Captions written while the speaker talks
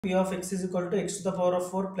P of x is equal to x to the power of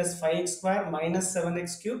 4 plus 5x square minus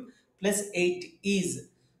 7x cube plus 8 is.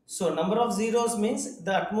 So number of zeros means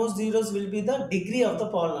the utmost zeros will be the degree of the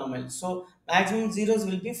polynomial. So maximum zeros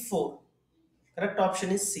will be 4. Correct option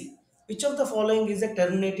is C. Which of the following is a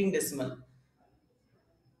terminating decimal?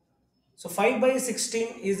 So 5 by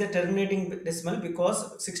 16 is a terminating decimal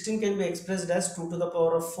because 16 can be expressed as 2 to the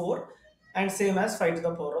power of 4 and same as 5 to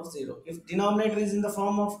the power of 0. If denominator is in the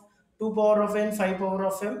form of 2 power of n, 5 power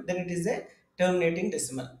of m, then it is a terminating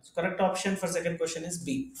decimal. So correct option for second question is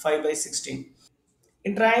B, 5 by 16.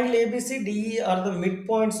 In triangle ABC, DE are the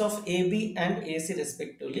midpoints of AB and AC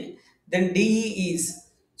respectively. Then DE is,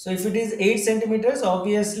 so if it is 8 centimeters,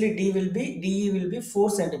 obviously DE will be 4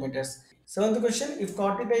 centimeters. Seventh question, if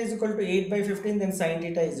cot theta is equal to 8 by 15, then sin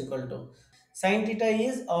theta is equal to. Sin theta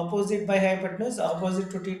is opposite by hypotenuse, opposite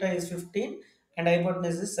to theta is 15 and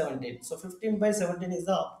hypotenuse is 17. So 15 by 17 is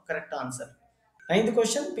the correct answer. Ninth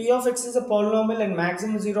question, P of x is a polynomial and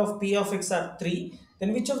maximum 0 of P of x are 3.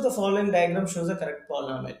 Then which of the following diagram shows a correct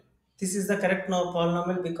polynomial? This is the correct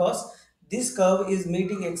polynomial because this curve is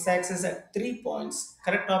meeting x-axis at 3 points.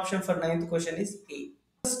 Correct option for ninth question is A.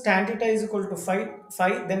 Tan theta is equal to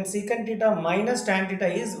 5, then secant theta minus tan theta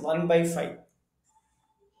is 1 by 5.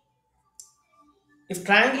 If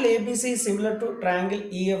triangle ABC is similar to triangle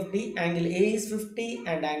EFD, angle A is 50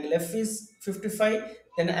 and angle F is 55,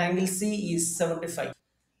 then angle C is 75.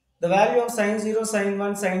 The value of sine 0, sine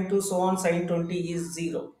 1, sine 2, so on, sine 20 is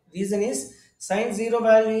 0. Reason is sine 0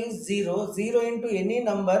 value is 0. 0 into any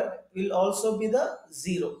number will also be the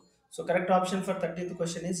 0. So correct option for 13th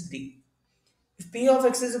question is D. If P of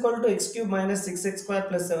x is equal to x cube minus 6x square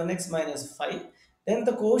plus 7x minus 5, then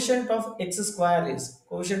the quotient of x square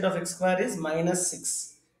is minus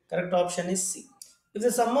 6. Correct option is C. If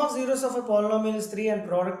the sum of zeros of a polynomial is 3 and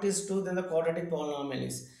product is 2, then the quadratic polynomial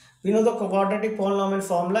is. We know the quadratic polynomial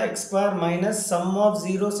formula x square minus sum of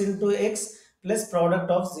zeros into x plus product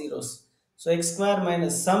of zeros. So x square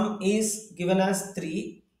minus sum is given as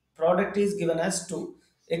 3, product is given as 2.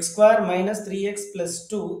 X square minus 3x plus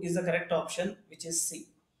 2 is the correct option, which is C.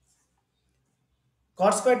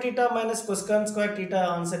 Cot square theta minus cosecant square theta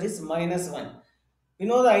answer is minus 1. We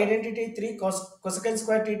know the identity 3 cosecant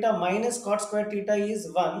square theta minus cot square theta is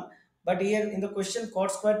 1. But here in the question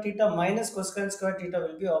cot square theta minus cosecant square theta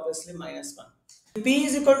will be obviously minus 1. P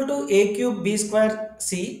is equal to a cube b square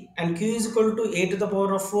c and q is equal to a to the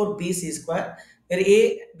power of 4 b c square, where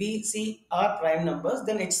a, b, c are prime numbers,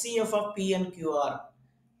 then HCF of p and q are.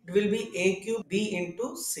 It will be a cube b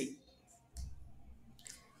into c.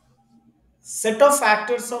 Set of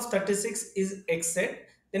factors of 36 is x set,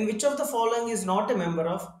 then which of the following is not a member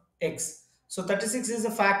of x? So 36 is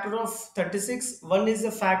a factor of 36, 1 is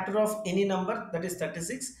a factor of any number, that is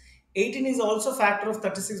 36. 18 is also factor of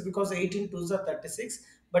 36 because 18 twos are 36,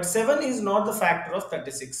 but 7 is not the factor of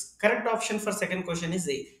 36. Correct option for second question is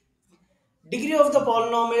A. Degree of the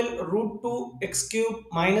polynomial root 2x cube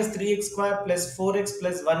minus 3x square plus 4x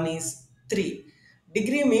plus 1 is 3.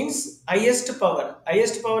 Degree means highest power.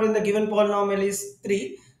 Highest power in the given polynomial is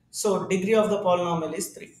 3. So degree of the polynomial is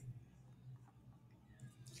 3.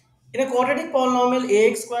 In a quadratic polynomial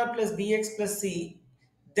ax square plus bx plus c,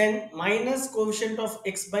 then minus coefficient of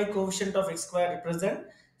x by coefficient of x square represent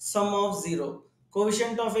sum of 0.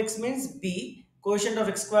 Coefficient of x means b, coefficient of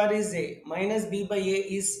x square is a, minus b by a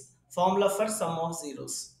is formula for sum of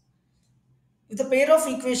zeros. If the pair of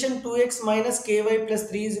equation 2x minus ky plus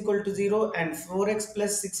 3 is equal to 0 and 4x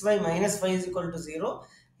plus 6y minus 5 is equal to 0,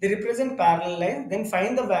 they represent parallel lines, then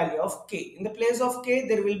find the value of k. In the place of k,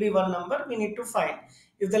 there will be one number we need to find.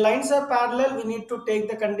 If the lines are parallel, we need to take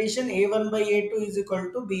the condition a1 by a2 is equal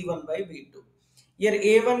to b1 by b2. Here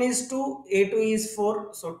a1 is 2, a2 is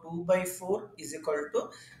 4, so 2 by 4 is equal to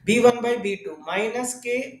b1 by b2 minus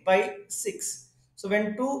k by 6. So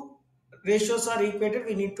when two ratios are equated,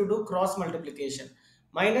 we need to do cross multiplication.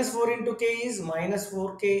 Minus 4 into k is minus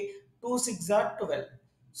 4k, 2 6 are 12.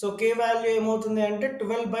 So k value ఏమవుతుంది అంటే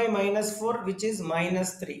 12 by minus 4 which is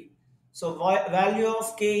minus 3. So value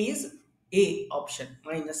of k is A option,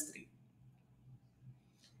 minus 3.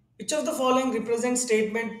 Which of the following represents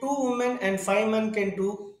statement 2 women and 5 men can do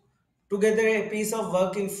together a piece of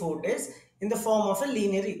work in 4 days in the form of a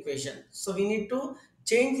linear equation? So we need to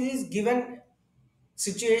change this given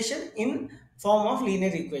situation in form of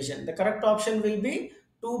linear equation. The correct option will be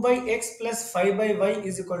 2 by x plus 5 by y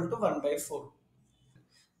is equal to 1 by 4.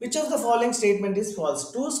 Which of the following statement is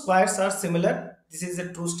false? Two squares are similar. This is a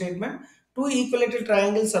true statement. Two equilateral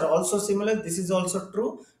triangles are also similar. This is also true.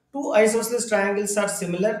 Two isosceles triangles are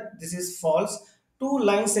similar. This is false. Two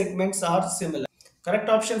line segments are similar. Correct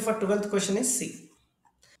option for 12th question is C.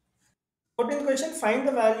 14th question, find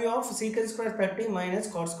the value of secant square 30 minus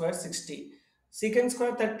cot square 60. Secant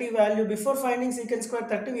square 30 value, before finding secant square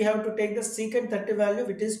 30, we have to take the secant 30 value,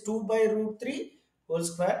 which is 2 by root 3 whole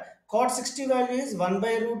square. Cot 60 value is 1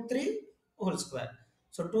 by root 3 whole square.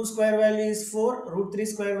 So 2 square value is 4, root 3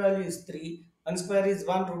 square value is 3, 1 square is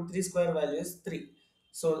 1, root 3 square value is 3.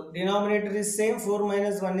 So denominator is same, 4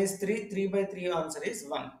 minus 1 is 3, 3 by 3 answer is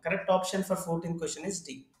 1. Correct option for 14th question is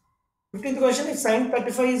D. 15th question, if sine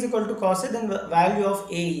 35 is equal to cos A, then the value of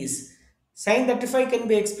A is. Sine 35 can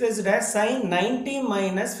be expressed as sine 90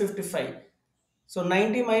 minus 55. So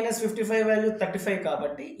 90 minus 55 value 35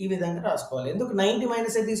 కాబట్టి ఈ విధంగా రాసుకోవాలి. ఎందుకు 90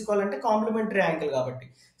 minus ఏ తీసుకోవాలంటే complementary angle కాబట్టి.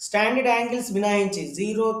 Standard angles మినహాయించి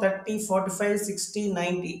 0, 30, 45, 60,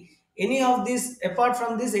 90, any of this apart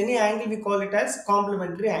from this any angle we call it as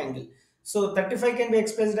complementary angle. So 35 can be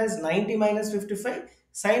expressed as 90 minus 55.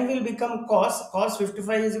 Sine will become cos. Cos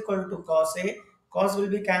 55 is equal to cos A. Cos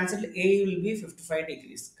will be cancelled. A will be 55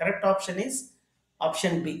 degrees. Correct option is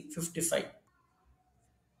option B, 55.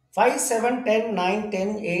 5, 7, 10, 9, 10,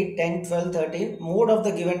 8, 10, 12, 13. Mode of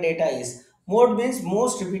the given data is. Mode means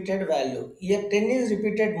most repeated value. Here 10 is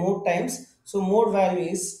repeated more times. So mode value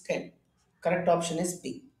is 10. Correct option is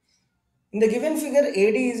B. In the given figure,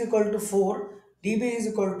 AD is equal to 4, DB is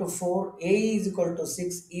equal to 4, AE is equal to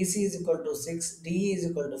 6, EC is equal to 6, DE is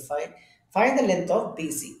equal to 5. Find the length of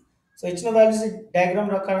BC. So ఇచ్చిన values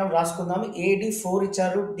diagram ప్రకారం రాసుకుందాం. AD 4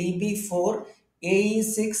 ఇచ్చారు, DB 4, AE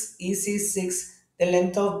 6, EC 6. The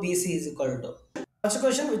length of BC is equal to. First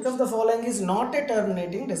question, which of the following is not a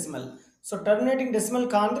terminating decimal? So terminating decimal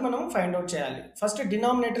కాంతి మనం find out చేయాలి. First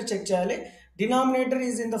denominator check చేయాలి. Denominator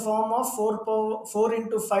is in the form of 4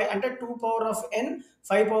 into 5 అంటే 2 power of n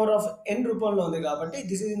 5 power of n రూపంలో ఉంది కాబట్టి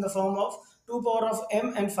this is in the form of 2 power of m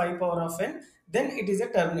and 5 power of n. Then it is a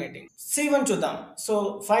terminating. C1 చూద్దాం. So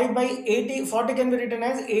 5 by 80, 40 can be written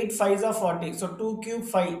as 8 5s are 40. So 2 cube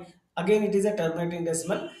 5. Again it is a terminating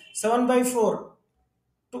decimal. 7 by 4.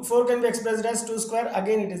 4 can be expressed as 2 square.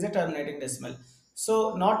 Again it is a terminating decimal. So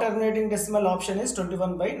not terminating decimal option is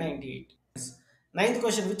 21 by 98. Ninth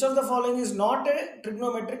question, which of the following is not a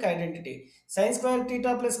trigonometric identity? Sin square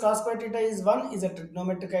theta plus cos square theta is 1 is a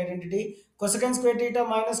trigonometric identity. Cosecant square theta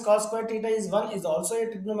minus cos square theta is 1 is also a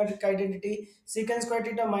trigonometric identity. Secant square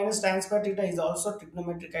theta minus tan square theta is also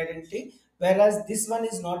trigonometric identity, whereas this one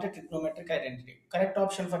is not a trigonometric identity. Correct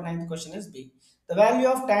option for ninth question is B. The value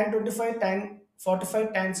of tan 25, tan 45,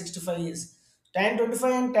 tan 65 is. Tan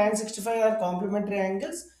 25 and tan 65 are complementary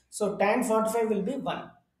angles, so tan 45 will be 1.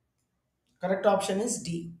 Correct option is D,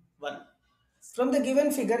 1. From the given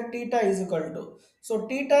figure, theta is equal to. So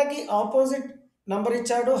theta ki opposite number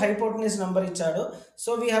ichadu, hypotenuse number ichadu. So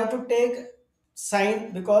we have to take sine,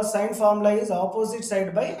 because sine formula is opposite side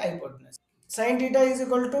by hypotenuse. Sin theta is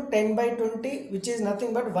equal to 10 by 20, which is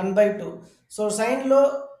nothing but 1 by 2. So sine lo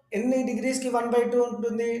any degrees ki 1 by 2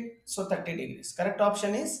 untundi, so 30 degrees. Correct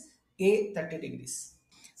option is A, 30 degrees.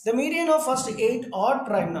 The median of first 8 odd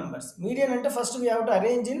prime numbers. Median ante first we have to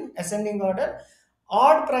arrange in ascending order.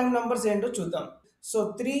 Odd prime numbers ento chuddam. So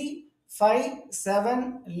 3, 5,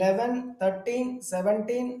 7, 11, 13,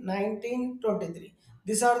 17, 19, 23.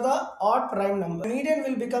 These are the odd prime numbers. Median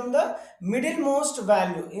will become the middlemost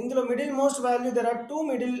value. In the middlemost value, there are two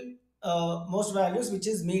middle most values, which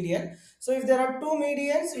is median. So if there are two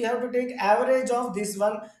medians, we have to take average of this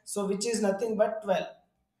one. So which is nothing but 12.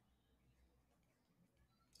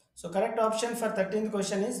 So correct option for 13th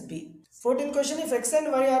question is B. 14th question, if x and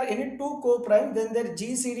y are any two co-prime, then their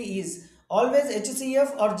GCD is. Always HCF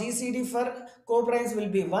or GCD for co-primes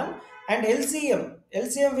will be 1 and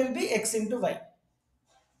LCM will be x into y.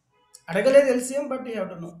 Adagale LCM, but you have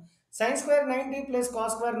to know. Sin square 90 plus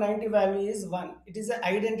cos square 90 value is 1. It is an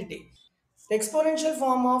identity. The exponential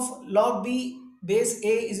form of log b base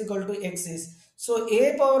a is equal to x is. So a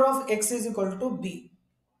power of x is equal to b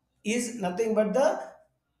is nothing but the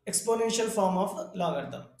exponential form of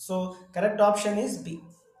logarithm. So correct option is B.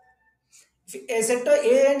 If a set of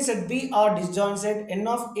A and set B are disjoint set, n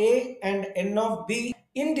of A and n of B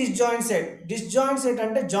in disjoint set. Disjoint set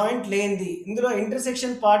అంటే joint లేనిది, ఇందులో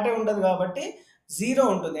intersection పార్టే ఉండదు కాబట్టి 0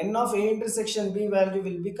 ఉంటుంది. n of A intersection B value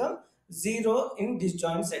will become 0 in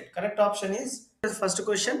disjoint set. Correct option is first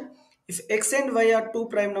question. If x and y are two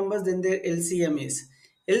prime numbers, then their LCM is.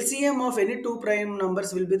 LCM of any two prime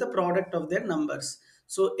numbers will be the product of their numbers.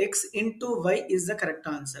 So x into y is the correct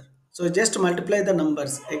answer. So just multiply the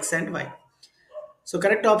numbers x and y. So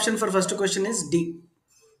correct option for first question is D.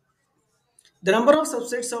 The number of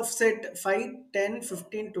subsets of set 5, 10,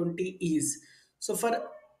 15, 20 is. So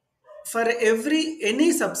for every any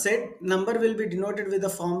subset, number will be denoted with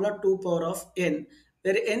the formula 2 power of n,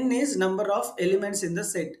 where n is number of elements in the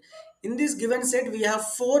set. In this given set, we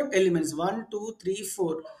have four elements, 1, 2, 3,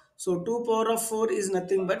 4. So 2 power of 4 is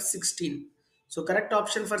nothing but 16. So correct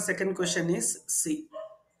option for second question is C.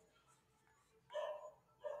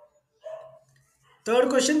 Third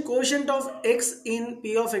question, quotient of x in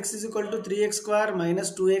P of x is equal to 3x square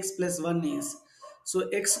minus 2x plus 1 is. So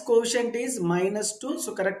x quotient is minus 2.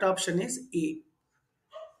 So correct option is A.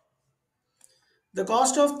 The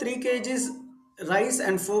cost of 3 kgs rice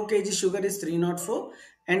and 4 kg sugar is 304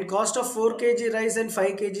 and cost of 4 kg rice and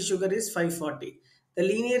 5 kg sugar is 540. The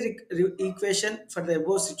linear equation for the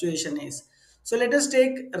above situation is. So let us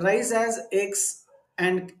take rice as x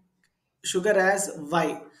and sugar as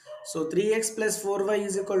y. So 3x plus 4y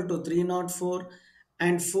is equal to 304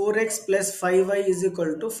 and 4x plus 5y is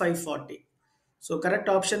equal to 540. So correct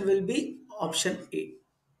option will be option A.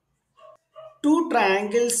 Two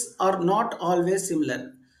triangles are not always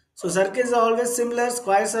similar. So circles are always similar,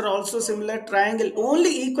 squares are also similar, triangle,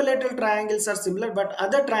 only equilateral triangles are similar, but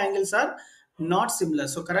other triangles are not similar.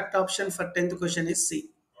 So correct option for 10th question is C.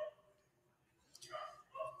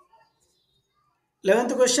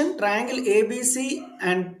 11th question, triangle ABC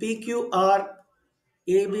and PQR,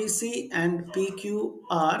 ABC and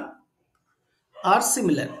PQR are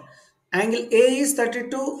similar. Angle A is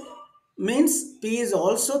 32 means P is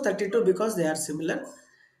also 32 because they are similar.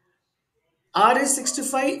 R is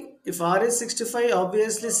 65. If R is 65,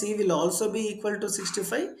 obviously C will also be equal to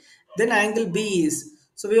 65. Then angle B is.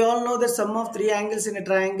 So we all know the sum of three angles in a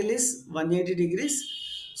triangle is 180 degrees.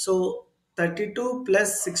 So 32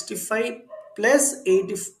 plus 65 plus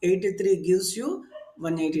 83 gives you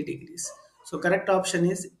 180 degrees. So correct option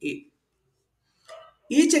is A.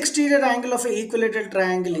 Each exterior angle of a equilateral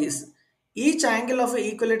triangle is each angle of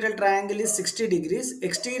a equilateral triangle is 60 degrees.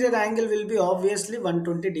 Exterior angle will be obviously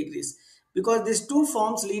 120 degrees because these two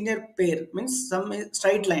forms linear pair means some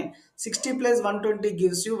straight line. 60 plus 120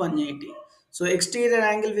 gives you 180. So exterior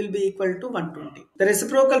angle will be equal to 120. The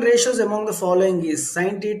reciprocal ratios among the following is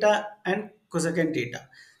sin theta and cosecant theta.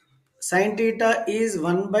 Sin theta is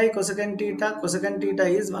 1 by cosecant theta, cosecant theta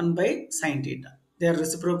is 1 by sin theta. They are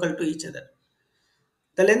reciprocal to each other.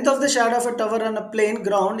 The length of the shadow of a tower on a plain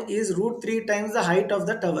ground is root 3 times the height of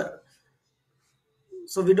the tower.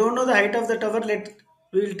 So we don't know the height of the tower.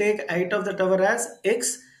 We will take height of the tower as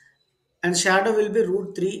x and shadow will be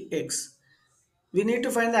root 3x. We need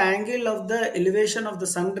to find the angle of the elevation of the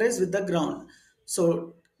sun rays with the ground.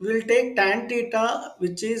 So we will take tan theta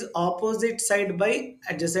which is opposite side by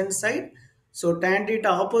adjacent side. So tan theta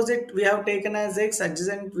opposite we have taken as x,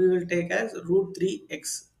 adjacent we will take as root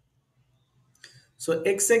 3x. So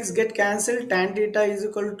x get cancelled, tan theta is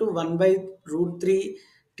equal to 1 by root 3,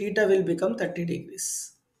 theta will become 30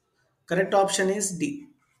 degrees. Correct option is D.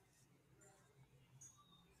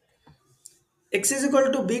 X is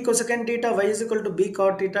equal to b cosecant theta, y is equal to b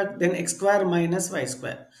cot theta, then x square minus y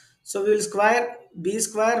square. So we will square b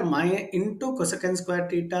square into cosecant square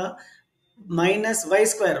theta minus y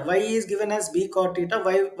square. Y is given as b cot theta,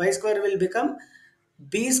 y square will become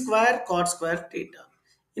b square cot square theta.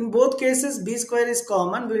 In both cases, b square is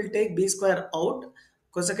common. We will take b square out.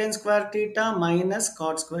 Cosecant square theta minus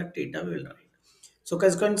cot square theta we will write. So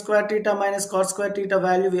cosecant square theta minus cot square theta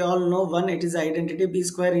value we all know 1. It is identity. B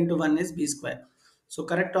square into 1 is b square. So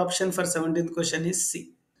correct option for 17th question is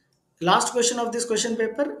C. Last question of this question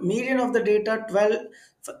paper, median of the data 12.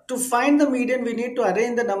 To find the median, we need to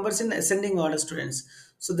arrange the numbers in ascending order, students.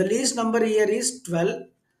 So the least number here is 12,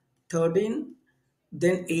 13,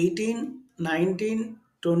 then 18, 19,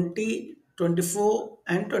 20, 24,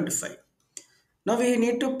 and 25. Now we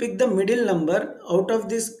need to pick the middle number. Out of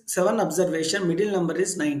this 7 observation, middle number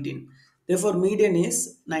is 19. Therefore, median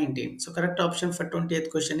is 19. So correct option for 20th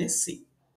question is C.